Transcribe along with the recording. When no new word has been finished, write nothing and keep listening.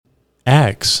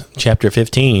Acts chapter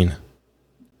 15.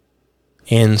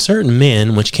 And certain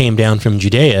men which came down from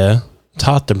Judea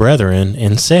taught the brethren,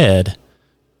 and said,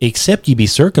 Except ye be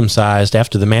circumcised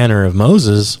after the manner of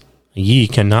Moses, ye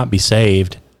cannot be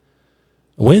saved.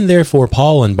 When therefore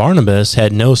Paul and Barnabas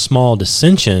had no small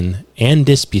dissension and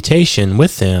disputation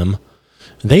with them,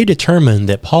 they determined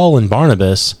that Paul and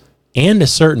Barnabas, and a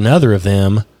certain other of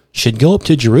them, should go up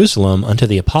to Jerusalem unto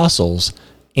the apostles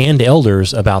and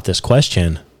elders about this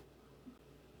question.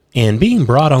 And being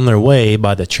brought on their way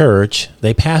by the church,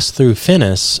 they passed through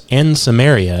Phenice and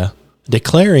Samaria,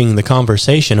 declaring the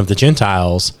conversation of the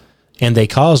Gentiles, and they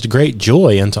caused great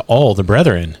joy unto all the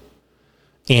brethren.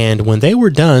 And when they were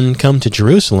done come to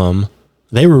Jerusalem,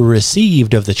 they were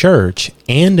received of the church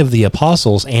and of the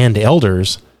apostles and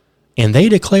elders, and they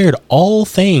declared all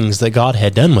things that God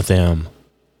had done with them.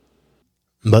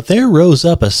 But there rose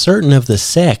up a certain of the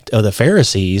sect of the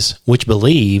Pharisees, which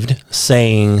believed,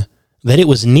 saying that it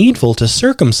was needful to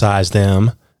circumcise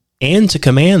them, and to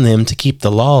command them to keep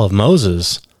the law of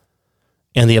Moses.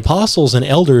 And the apostles and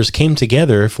elders came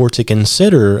together for to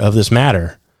consider of this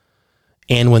matter.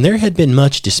 And when there had been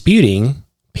much disputing,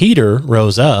 Peter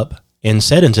rose up, and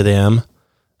said unto them,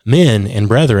 Men and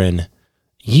brethren,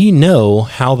 ye know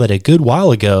how that a good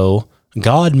while ago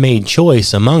God made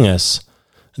choice among us,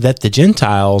 that the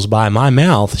Gentiles by my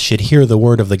mouth should hear the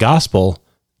word of the gospel,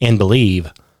 and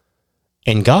believe.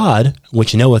 And God,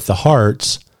 which knoweth the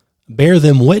hearts, bare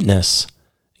them witness,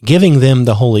 giving them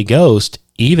the Holy Ghost,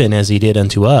 even as he did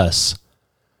unto us,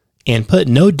 and put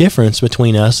no difference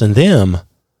between us and them,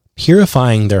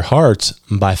 purifying their hearts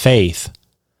by faith.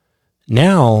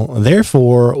 Now,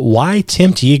 therefore, why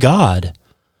tempt ye God,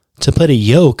 to put a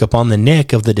yoke upon the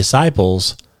neck of the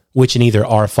disciples, which neither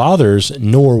our fathers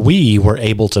nor we were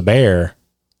able to bear?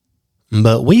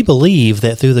 But we believe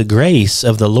that through the grace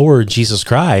of the Lord Jesus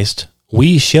Christ,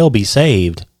 we shall be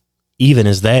saved, even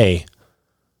as they.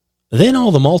 Then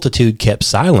all the multitude kept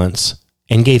silence,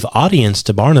 and gave audience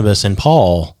to Barnabas and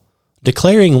Paul,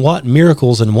 declaring what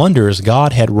miracles and wonders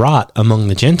God had wrought among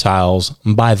the Gentiles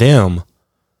by them.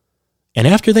 And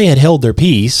after they had held their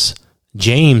peace,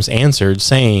 James answered,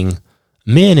 saying,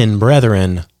 Men and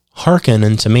brethren, hearken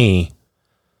unto me.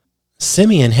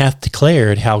 Simeon hath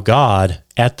declared how God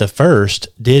at the first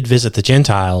did visit the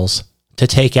Gentiles, to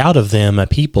take out of them a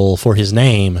people for his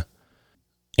name.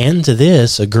 And to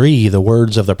this agree the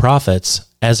words of the prophets,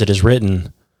 as it is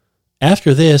written,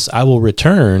 After this I will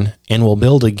return, and will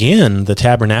build again the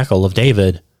tabernacle of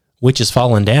David, which is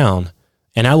fallen down,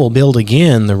 and I will build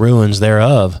again the ruins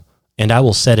thereof, and I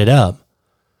will set it up,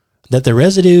 that the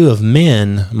residue of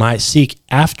men might seek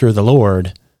after the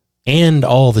Lord, and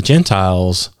all the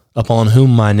Gentiles, upon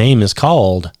whom my name is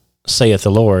called, saith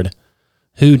the Lord,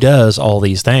 who does all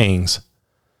these things.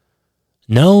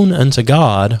 Known unto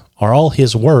God are all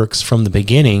his works from the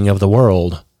beginning of the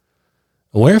world.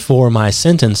 Wherefore my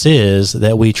sentence is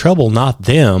that we trouble not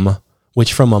them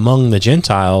which from among the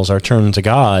Gentiles are turned to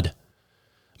God,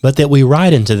 but that we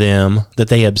write unto them that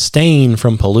they abstain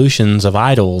from pollutions of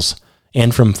idols,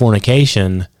 and from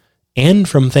fornication, and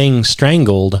from things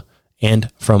strangled, and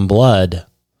from blood.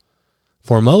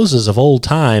 For Moses of old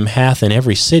time hath in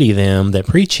every city them that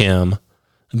preach him,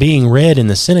 being read in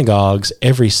the synagogues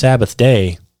every Sabbath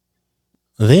day.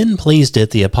 Then pleased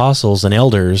it the apostles and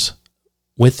elders,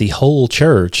 with the whole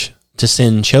church, to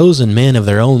send chosen men of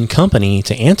their own company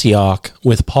to Antioch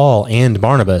with Paul and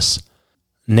Barnabas,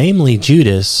 namely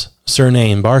Judas,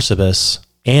 surnamed Barsabas,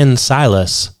 and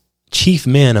Silas, chief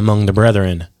men among the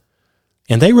brethren.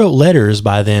 And they wrote letters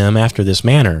by them after this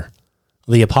manner.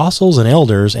 The apostles and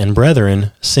elders and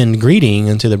brethren send greeting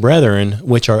unto the brethren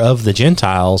which are of the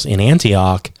Gentiles in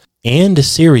Antioch, and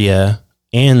Syria,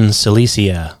 and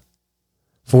Cilicia.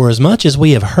 For as much as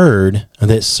we have heard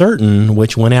that certain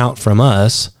which went out from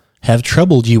us have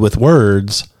troubled you with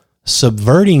words,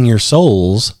 subverting your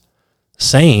souls,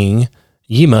 saying,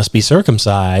 Ye must be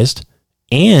circumcised,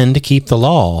 and keep the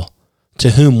law,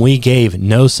 to whom we gave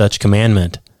no such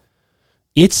commandment.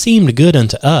 It seemed good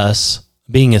unto us,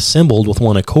 being assembled with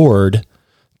one accord,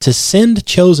 to send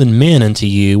chosen men unto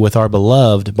you with our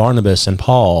beloved Barnabas and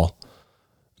Paul,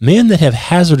 men that have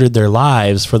hazarded their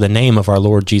lives for the name of our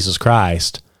Lord Jesus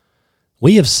Christ.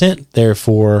 We have sent,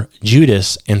 therefore,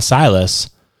 Judas and Silas,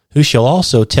 who shall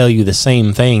also tell you the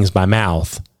same things by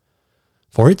mouth.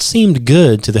 For it seemed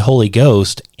good to the Holy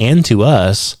Ghost and to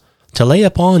us to lay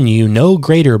upon you no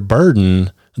greater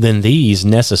burden than these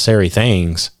necessary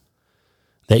things,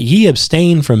 that ye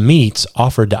abstain from meats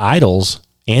offered to idols,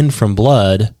 and from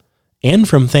blood, and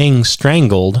from things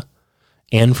strangled,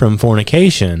 and from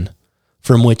fornication,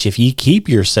 from which if ye keep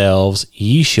yourselves,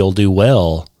 ye shall do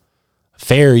well.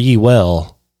 Fare ye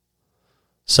well.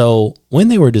 So when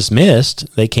they were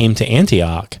dismissed, they came to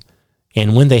Antioch,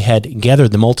 and when they had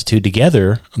gathered the multitude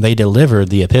together, they delivered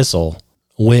the epistle,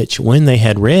 which when they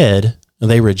had read,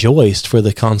 they rejoiced for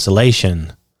the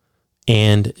consolation.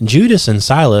 And Judas and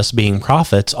Silas, being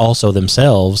prophets also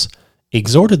themselves,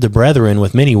 exhorted the brethren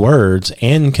with many words,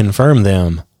 and confirmed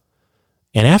them.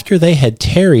 And after they had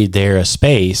tarried there a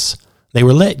space, they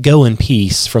were let go in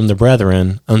peace from the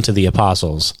brethren unto the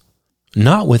apostles.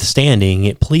 Notwithstanding,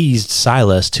 it pleased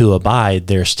Silas to abide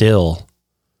there still.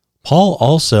 Paul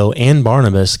also and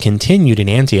Barnabas continued in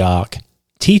Antioch,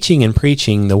 teaching and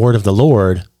preaching the word of the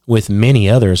Lord, with many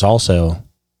others also.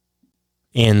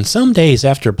 And some days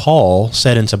after Paul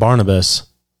said unto Barnabas,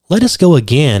 Let us go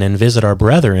again and visit our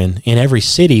brethren in every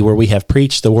city where we have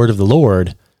preached the word of the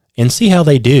Lord, and see how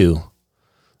they do.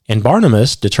 And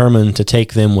Barnabas determined to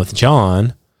take them with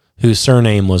John, whose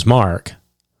surname was Mark.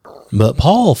 But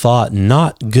Paul thought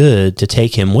not good to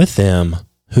take him with them,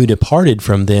 who departed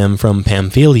from them from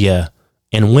Pamphylia,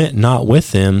 and went not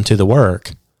with them to the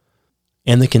work.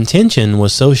 And the contention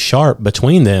was so sharp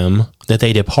between them, that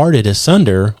they departed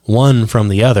asunder one from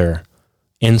the other.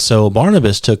 And so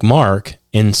Barnabas took Mark,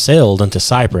 and sailed unto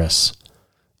Cyprus.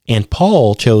 And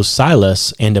Paul chose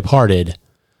Silas, and departed,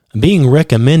 being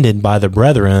recommended by the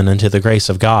brethren unto the grace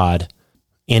of God.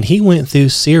 And he went through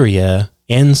Syria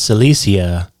and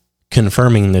Cilicia,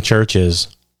 confirming the churches.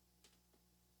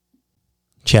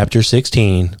 Chapter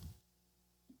 16.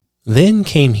 Then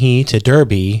came he to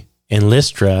Derbe and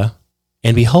Lystra,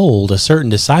 and behold, a certain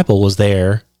disciple was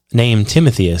there, named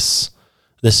Timotheus,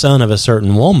 the son of a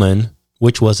certain woman,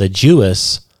 which was a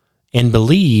Jewess, and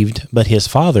believed, but his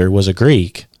father was a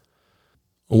Greek,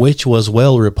 which was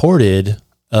well reported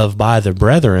of by the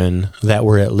brethren that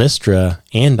were at Lystra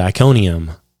and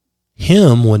Iconium.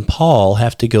 Him would Paul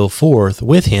have to go forth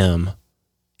with him,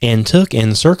 and took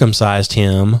and circumcised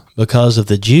him because of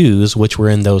the Jews which were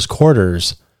in those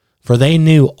quarters, for they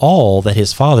knew all that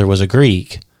his father was a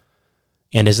Greek.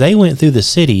 And as they went through the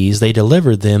cities, they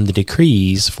delivered them the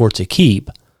decrees for to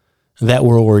keep, that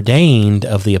were ordained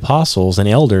of the apostles and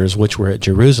elders which were at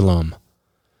Jerusalem.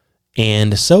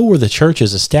 And so were the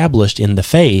churches established in the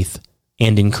faith,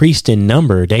 and increased in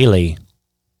number daily.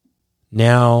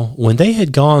 Now, when they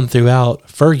had gone throughout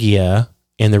Phrygia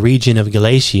and the region of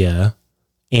Galatia,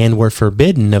 and were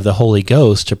forbidden of the Holy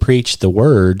Ghost to preach the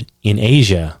word in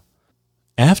Asia,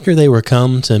 after they were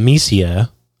come to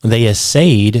Mysia, they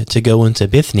essayed to go into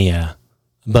Bithynia,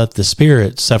 but the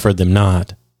Spirit suffered them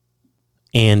not.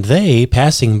 And they,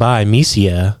 passing by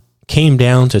Mysia, came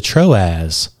down to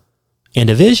Troas, and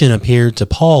a vision appeared to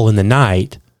Paul in the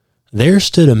night. There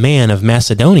stood a man of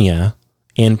Macedonia,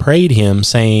 and prayed him,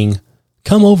 saying,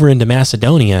 Come over into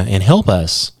Macedonia, and help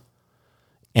us.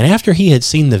 And after he had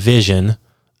seen the vision,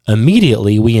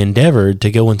 immediately we endeavored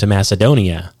to go into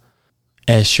Macedonia,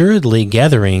 assuredly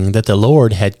gathering that the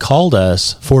Lord had called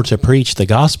us for to preach the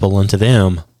gospel unto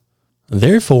them.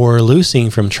 Therefore, loosing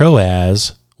from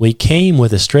Troas, we came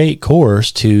with a straight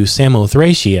course to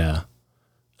Samothracia,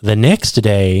 the next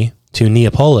day to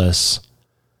Neapolis,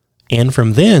 and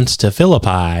from thence to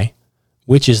Philippi,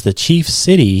 which is the chief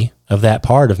city of that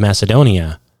part of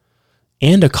Macedonia,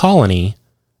 and a colony,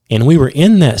 and we were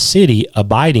in that city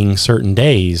abiding certain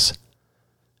days.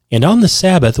 And on the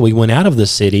Sabbath we went out of the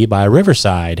city by a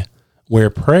riverside, where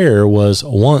prayer was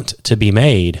wont to be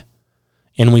made.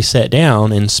 And we sat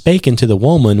down, and spake unto the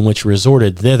woman which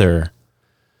resorted thither.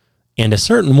 And a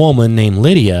certain woman named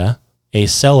Lydia, a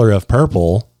seller of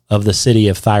purple, of the city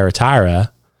of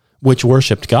Thyatira, which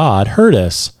worshipped God, heard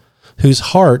us, whose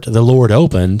heart the Lord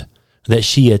opened, that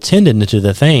she attended to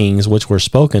the things which were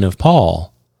spoken of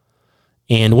Paul.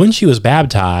 And when she was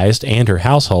baptized, and her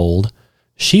household,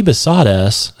 she besought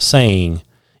us, saying,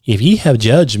 If ye have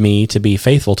judged me to be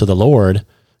faithful to the Lord,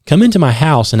 come into my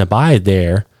house and abide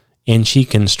there. And she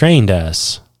constrained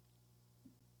us.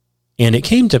 And it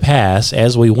came to pass,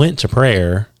 as we went to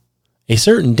prayer, a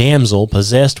certain damsel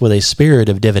possessed with a spirit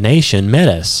of divination met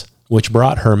us, which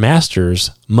brought her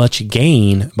masters much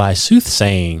gain by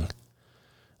soothsaying.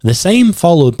 The same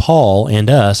followed Paul and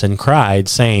us, and cried,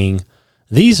 saying,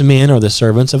 These men are the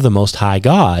servants of the Most High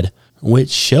God, which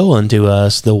show unto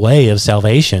us the way of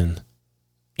salvation.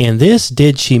 And this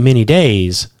did she many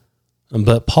days.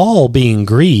 But Paul, being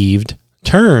grieved,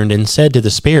 turned and said to the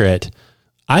Spirit,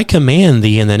 I command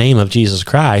thee in the name of Jesus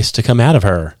Christ to come out of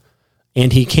her.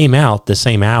 And he came out the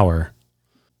same hour.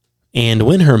 And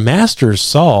when her masters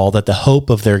saw that the hope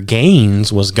of their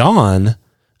gains was gone,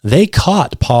 they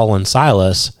caught Paul and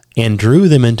Silas, and drew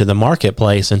them into the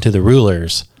marketplace and to the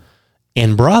rulers,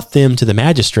 and brought them to the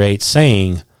magistrates,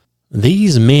 saying,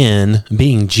 These men,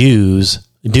 being Jews,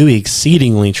 do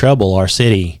exceedingly trouble our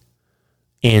city,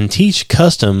 and teach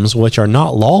customs which are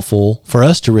not lawful for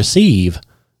us to receive,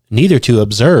 neither to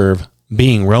observe,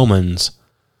 being Romans.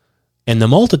 And the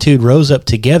multitude rose up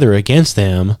together against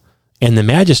them, and the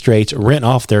magistrates rent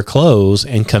off their clothes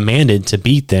and commanded to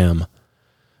beat them.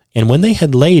 And when they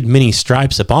had laid many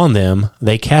stripes upon them,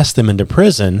 they cast them into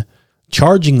prison,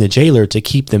 charging the jailer to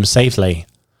keep them safely,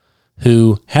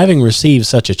 who, having received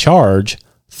such a charge,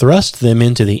 thrust them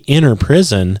into the inner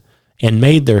prison and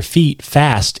made their feet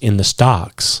fast in the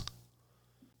stocks.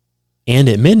 And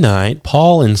at midnight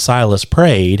Paul and Silas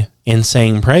prayed and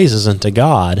sang praises unto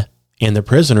God, and the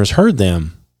prisoners heard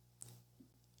them.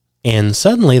 And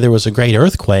suddenly there was a great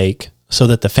earthquake, so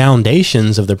that the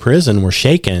foundations of the prison were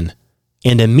shaken,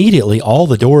 and immediately all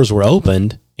the doors were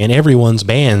opened, and everyone's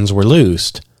bands were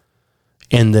loosed.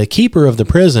 And the keeper of the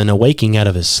prison, awaking out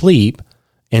of his sleep,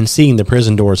 and seeing the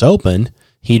prison doors open,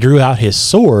 he drew out his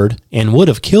sword and would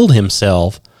have killed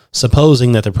himself,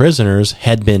 supposing that the prisoners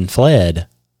had been fled.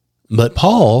 But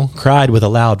Paul cried with a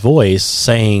loud voice,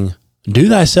 saying, Do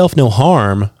thyself no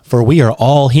harm, for we are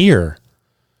all here.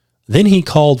 Then he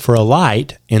called for a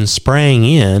light, and sprang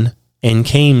in, and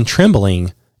came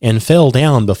trembling, and fell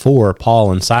down before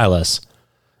Paul and Silas,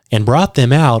 and brought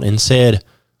them out, and said,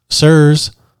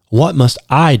 Sirs, what must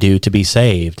I do to be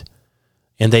saved?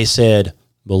 And they said,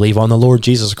 Believe on the Lord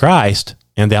Jesus Christ,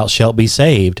 and thou shalt be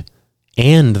saved,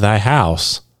 and thy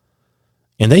house.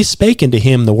 And they spake unto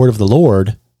him the word of the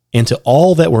Lord, and to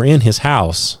all that were in his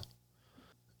house.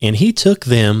 And he took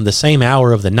them the same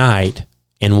hour of the night,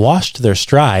 and washed their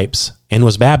stripes, and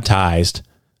was baptized,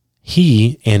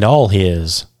 he and all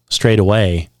his,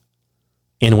 straightway.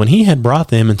 And when he had brought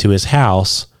them into his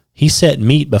house, he set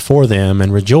meat before them,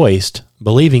 and rejoiced,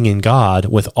 believing in God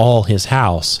with all his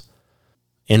house.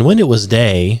 And when it was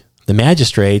day, the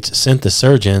magistrates sent the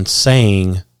sergeants,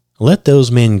 saying, Let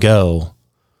those men go.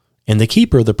 And the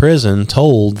keeper of the prison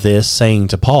told this, saying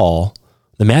to Paul,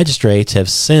 The magistrates have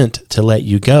sent to let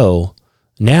you go.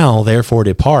 Now therefore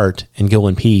depart, and go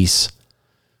in peace.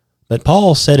 But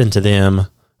Paul said unto them,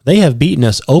 They have beaten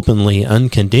us openly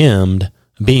uncondemned,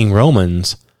 being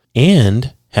Romans,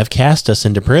 and have cast us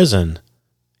into prison.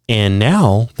 And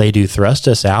now they do thrust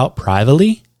us out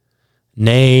privately?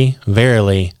 Nay,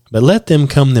 verily, but let them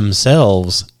come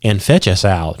themselves, and fetch us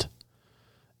out.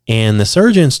 And the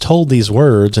sergeants told these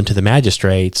words unto the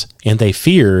magistrates, and they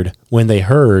feared when they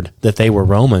heard that they were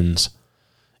Romans.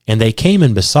 And they came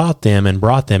and besought them, and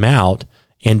brought them out,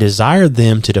 and desired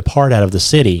them to depart out of the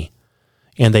city.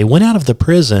 And they went out of the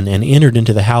prison, and entered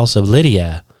into the house of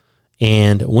Lydia.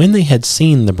 And when they had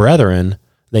seen the brethren,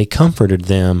 they comforted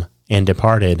them, and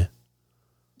departed.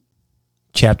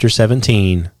 Chapter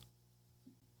 17.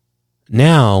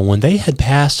 Now when they had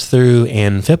passed through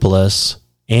Amphipolis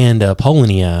and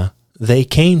Apollonia, they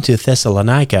came to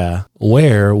Thessalonica,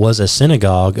 where was a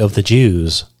synagogue of the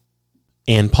Jews.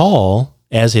 And Paul,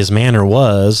 as his manner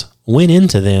was, went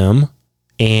into them,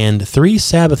 and 3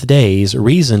 Sabbath days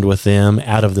reasoned with them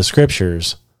out of the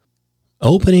Scriptures,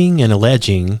 opening and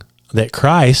alleging that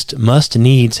Christ must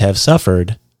needs have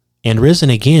suffered, and risen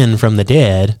again from the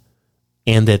dead,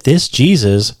 and that this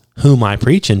Jesus, whom I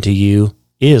preach unto you,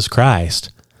 is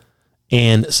Christ.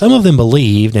 And some of them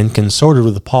believed, and consorted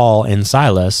with Paul and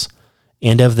Silas,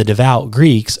 and of the devout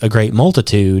Greeks a great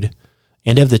multitude,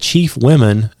 and of the chief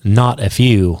women not a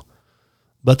few.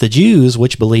 But the Jews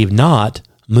which believed not,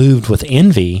 moved with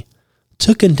envy,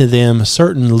 took unto them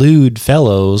certain lewd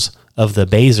fellows of the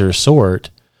baser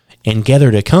sort, and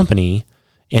gathered a company,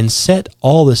 and set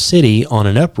all the city on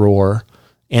an uproar,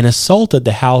 and assaulted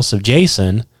the house of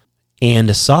Jason,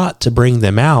 and sought to bring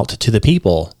them out to the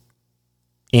people.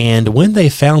 And when they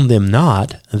found them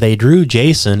not, they drew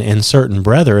Jason and certain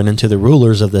brethren into the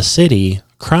rulers of the city,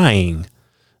 crying,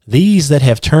 These that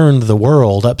have turned the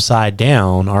world upside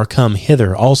down are come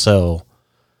hither also,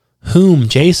 whom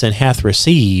Jason hath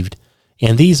received,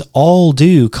 and these all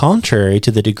do contrary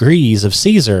to the decrees of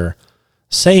Caesar,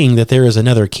 saying that there is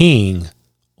another king,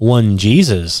 one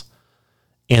Jesus.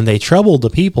 And they troubled the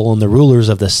people and the rulers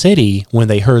of the city when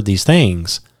they heard these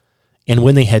things. And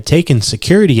when they had taken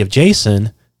security of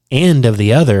Jason and of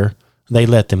the other, they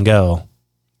let them go.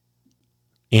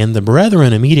 And the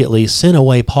brethren immediately sent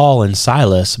away Paul and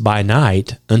Silas by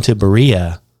night unto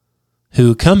Berea,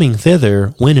 who coming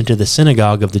thither went into the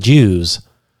synagogue of the Jews.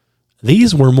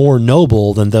 These were more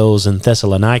noble than those in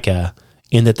Thessalonica,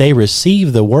 in that they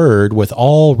received the word with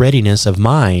all readiness of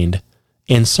mind,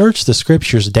 and searched the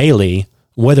Scriptures daily,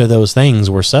 whether those things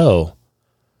were so.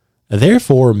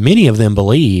 Therefore many of them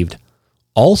believed,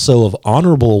 also of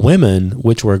honorable women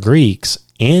which were Greeks,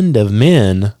 and of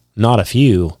men, not a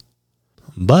few.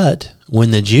 But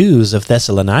when the Jews of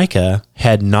Thessalonica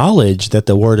had knowledge that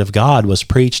the word of God was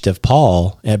preached of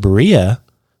Paul at Berea,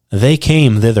 they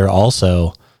came thither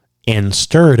also, and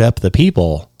stirred up the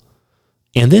people.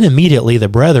 And then immediately the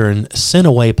brethren sent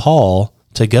away Paul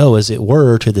to go as it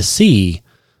were to the sea,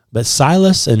 but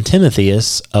Silas and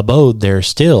Timotheus abode there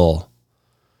still.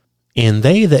 And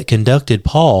they that conducted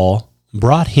Paul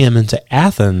brought him into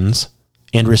Athens,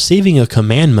 and receiving a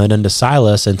commandment unto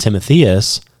Silas and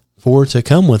Timotheus, for to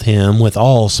come with him with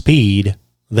all speed,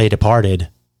 they departed.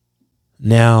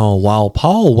 Now, while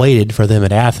Paul waited for them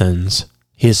at Athens,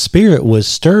 his spirit was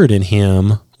stirred in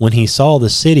him when he saw the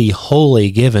city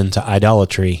wholly given to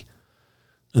idolatry.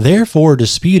 Therefore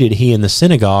disputed he in the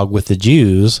synagogue with the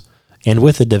Jews, and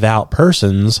with the devout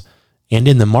persons, and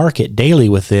in the market daily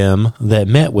with them that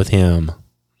met with him.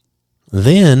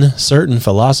 Then certain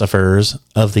philosophers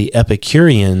of the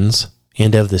Epicureans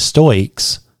and of the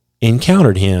Stoics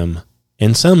encountered him,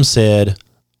 and some said,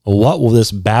 What will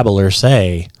this babbler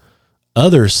say?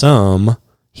 Others some,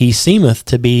 He seemeth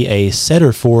to be a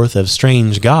setter forth of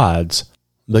strange gods,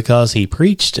 because he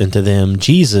preached unto them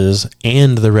Jesus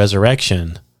and the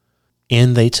resurrection.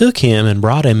 And they took him and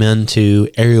brought him into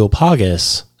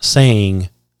Areopagus, saying,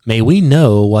 May we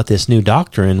know what this new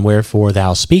doctrine wherefore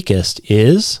thou speakest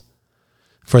is?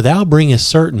 For thou bringest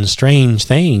certain strange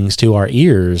things to our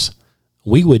ears.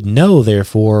 We would know,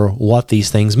 therefore, what these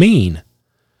things mean.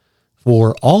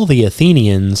 For all the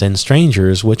Athenians and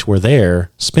strangers which were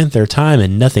there spent their time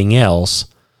in nothing else,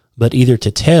 but either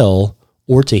to tell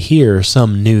or to hear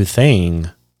some new thing.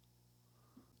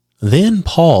 Then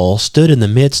Paul stood in the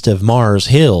midst of Mars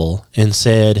Hill, and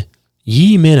said,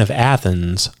 Ye men of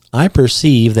Athens, I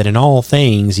perceive that in all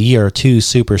things ye are too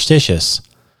superstitious.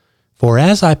 For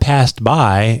as I passed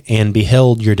by and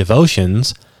beheld your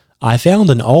devotions, I found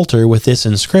an altar with this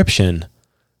inscription,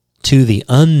 To the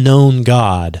unknown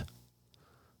God.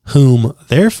 Whom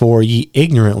therefore ye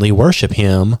ignorantly worship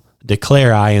him,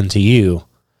 declare I unto you.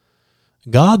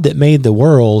 God that made the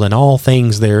world and all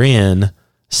things therein,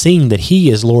 seeing that he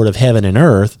is Lord of heaven and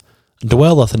earth,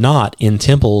 dwelleth not in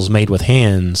temples made with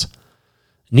hands,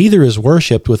 neither is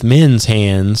worshipped with men's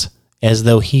hands, as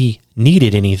though he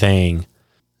needed anything,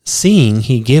 seeing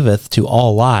he giveth to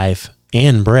all life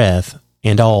and breath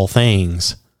and all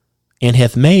things, and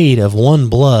hath made of one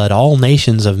blood all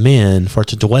nations of men for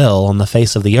to dwell on the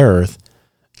face of the earth,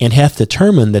 and hath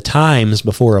determined the times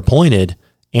before appointed,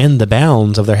 and the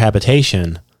bounds of their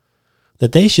habitation,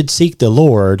 that they should seek the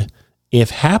Lord, if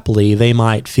haply they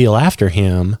might feel after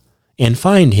him, and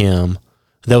find him,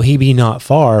 though he be not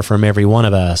far from every one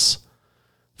of us.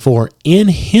 For in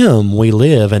him we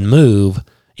live and move,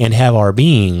 and have our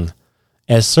being,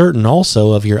 as certain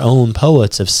also of your own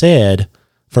poets have said,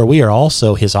 for we are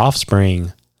also his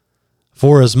offspring.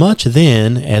 Forasmuch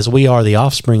then as we are the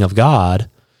offspring of God,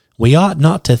 we ought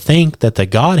not to think that the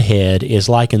Godhead is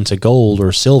like unto gold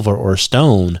or silver or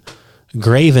stone,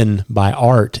 graven by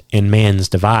art and man's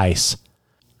device.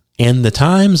 And the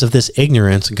times of this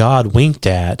ignorance God winked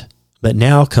at, but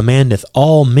now commandeth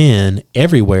all men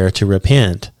everywhere to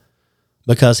repent,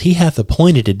 because he hath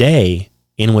appointed a day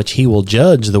in which he will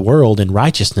judge the world in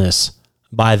righteousness,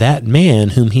 by that man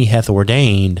whom he hath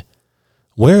ordained,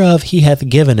 whereof he hath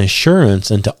given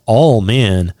assurance unto all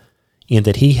men, in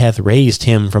that he hath raised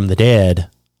him from the dead.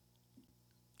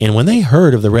 And when they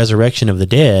heard of the resurrection of the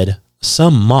dead,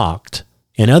 some mocked,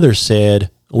 and others said,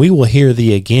 We will hear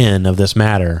thee again of this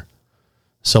matter.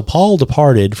 So Paul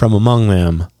departed from among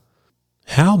them.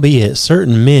 Howbeit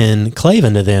certain men clave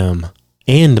unto them,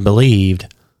 and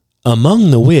believed,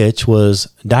 among the which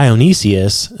was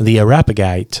Dionysius the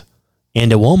Areopagite,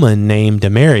 and a woman named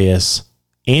Damaris,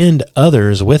 and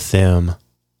others with them.